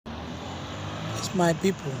My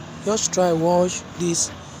people, just try watch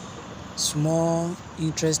this small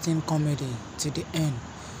interesting comedy to the end.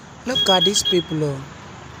 Look at these people, oh.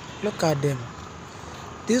 Look at them.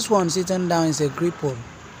 This one sitting down is a cripple,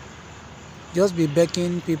 just be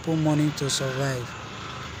begging people money to survive.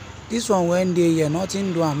 This one when they hear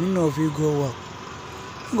nothing do am, if you go work,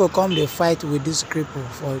 you go come dey fight with this cripple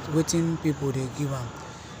for wetin people they give am.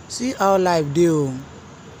 See how life dey oh.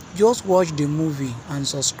 Just watch the movie and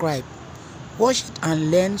subscribe. Watch it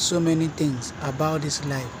and learn so many things about this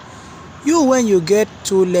life. You when you get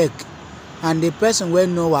two leg and the person wey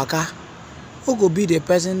no waka, who go be the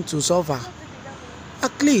person to suffer?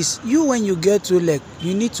 At least you when you get two leg,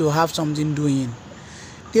 you need to have something doing.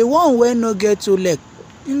 The one wey no get two leg,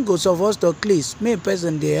 him go suppose to please make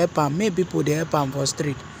person dey help am, make people dey help am for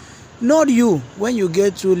street. Not you when you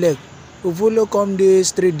get two leg, you follow come the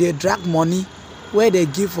street dey drag money wey dey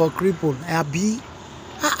give for cripple. Abi?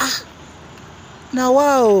 Now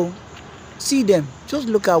wow, see them. Just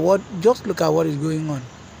look at what is going on.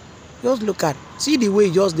 Just look at, see the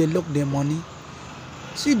way just they look the money.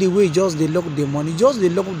 See the way just they look the money. Just they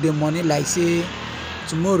look the money like say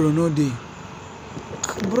tomorrow no day.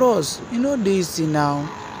 Bros, you know this thing now.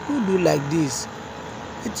 Who do like this?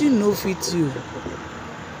 The thing no fit you.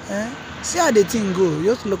 See how the thing go.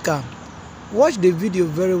 Just look am. Watch the video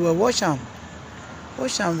very well. Watch am.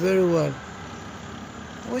 Watch am very well.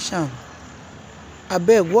 Watch am.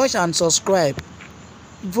 Abeg, watch and subscribe.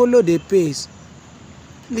 Follow the page.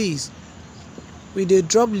 Please. We dey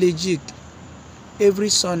drop legit every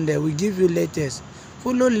Sunday. We give you latest.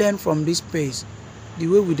 Follow learn from this page. The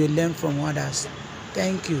way we dey learn from others.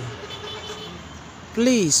 Thank you.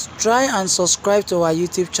 Please try and subscribe to our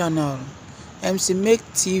YouTube channel, MC Make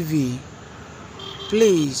TV.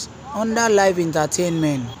 Please, under Live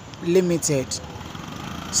Entertainment Limited.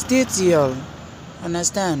 Stay tuned.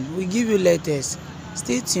 Understand? We give you latest.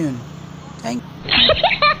 Stay tuned. Thank you.